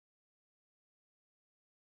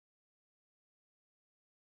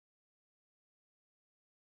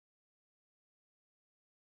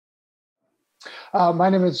My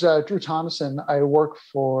name is Drew Tonnesen. I work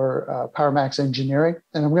for PowerMax Engineering,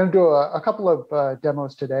 and I'm going to do a couple of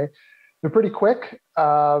demos today. They're pretty quick,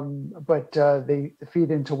 but they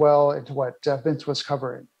feed into what Vince was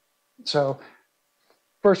covering. So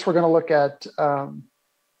first, we're going to look at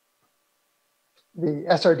the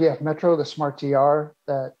SRDF Metro, the Smart DR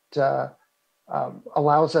that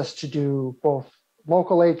allows us to do both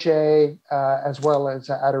local HA as well as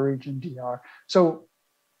out of region DR. So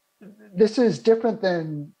this is different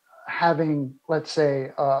than having, let's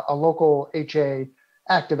say, a local HA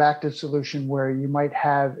active-active solution where you might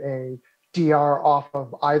have a DR off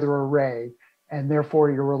of either array, and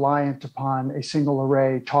therefore you're reliant upon a single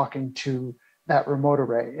array talking to that remote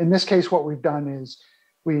array. In this case, what we've done is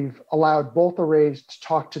we've allowed both arrays to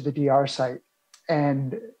talk to the DR site,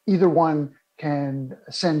 and either one can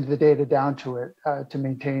send the data down to it to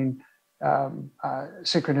maintain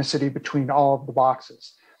synchronicity between all of the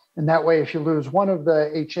boxes. And that way, if you lose one of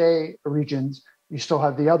the HA regions, you still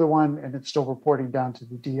have the other one, and it's still reporting down to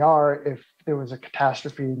the DR. If there was a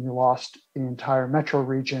catastrophe and you lost the entire metro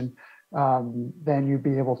region, then you'd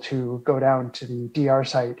be able to go down to the DR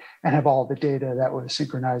site and have all the data that was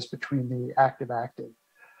synchronized between the active-active.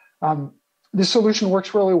 This solution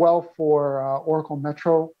works really well for Oracle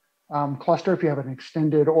Metro cluster. If you have an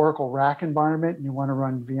extended Oracle rack environment and you want to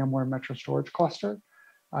run VMware Metro Storage Cluster,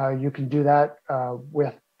 you can do that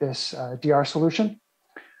with this DR solution.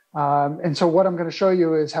 And so what I'm going to show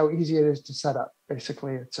you is how easy it is to set up.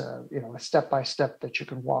 Basically, it's a step-by-step that you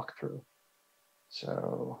can walk through.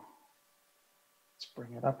 So let's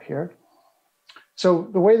bring it up here. So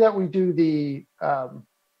the way that we do the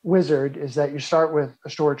wizard is that you start with a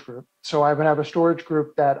storage group. So I would have a storage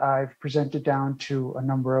group that I've presented down to a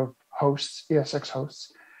number of hosts, ESX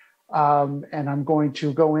hosts, and I'm going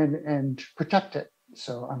to go in and protect it.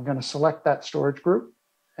 So I'm going to select that storage group,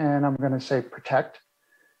 and I'm going to say protect.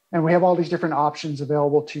 And we have all these different options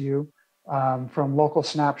available to you, from local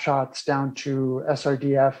snapshots down to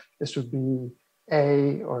SRDF. This would be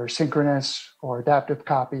A, or synchronous, or adaptive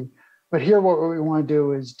copy. But here what we want to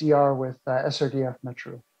do is DR with SRDF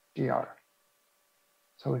MetroDR.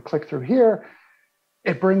 So we click through here.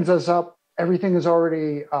 It brings us up. Everything is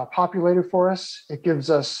already populated for us. It gives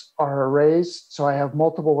us our arrays. So I have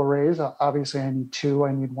multiple arrays. Obviously, I need two.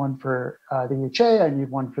 I need one for the HA. I need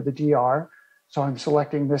one for the DR. So I'm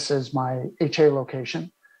selecting this as my HA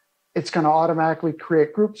location. It's going to automatically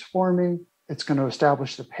create groups for me. It's going to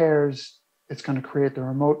establish the pairs. It's going to create the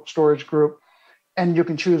remote storage group. And you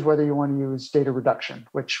can choose whether you want to use data reduction,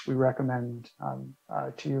 which we recommend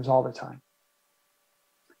to use all the time.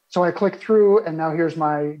 So I click through, and now here's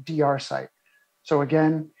my DR site. So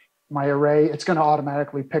again, my array, it's going to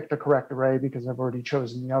automatically pick the correct array because I've already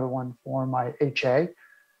chosen the other one for my HA.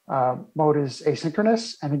 Mode is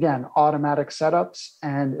asynchronous, and again, automatic setups,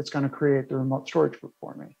 and it's going to create the remote storage group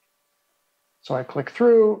for me. So I click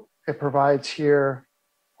through, it provides here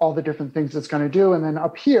all the different things it's going to do, and then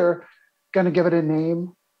up here, going to give it a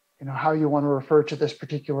name, how you want to refer to this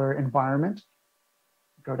particular environment.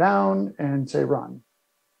 Go down and say run.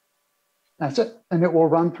 That's it, and it will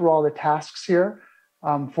run through all the tasks here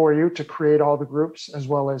for you to create all the groups as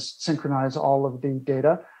well as synchronize all of the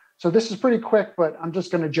data. So this is pretty quick, but I'm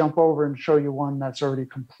just going to jump over and show you one that's already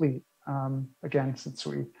complete. Again, since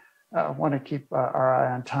we want to keep our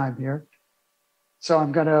eye on time here. So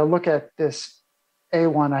I'm going to look at this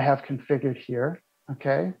A1 I have configured here,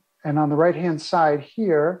 okay? And on the right-hand side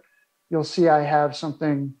here, you'll see I have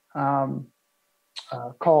something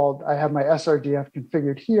called, I have my SRDF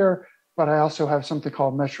configured here, but I also have something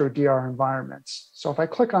called MetroDR environments. So if I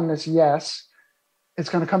click on this yes, it's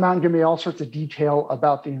going to come out and give me all sorts of detail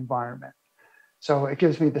about the environment. So it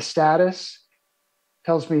gives me the status,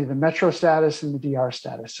 tells me the metro status and the DR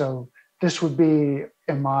status. So this would be,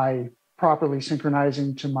 am I properly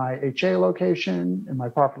synchronizing to my HA location? Am I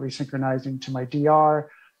properly synchronizing to my DR?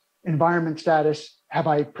 Environment status, have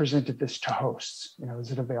I presented this to hosts?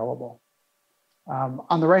 Is it available?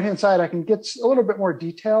 On the right-hand side, I can get a little bit more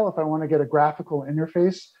detail if I want to get a graphical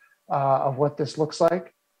interface of what this looks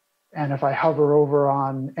like. And if I hover over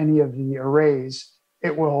on any of the arrays,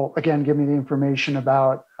 it will, again, give me the information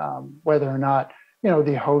about whether or not,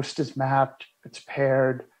 the host is mapped, it's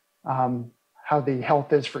paired, how the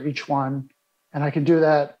health is for each one. And I can do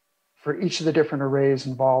that for each of the different arrays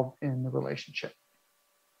involved in the relationship.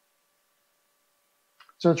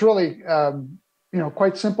 So it's really,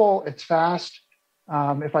 quite simple. It's fast.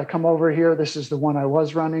 If I come over here, this is the one I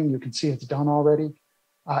was running. You can see it's done already.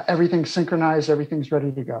 Everything's synchronized. Everything's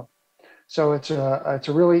ready to go. So it's a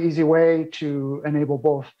really easy way to enable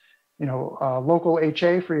both, local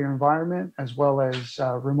HA for your environment, as well as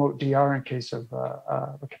remote DR in case of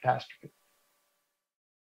a catastrophe.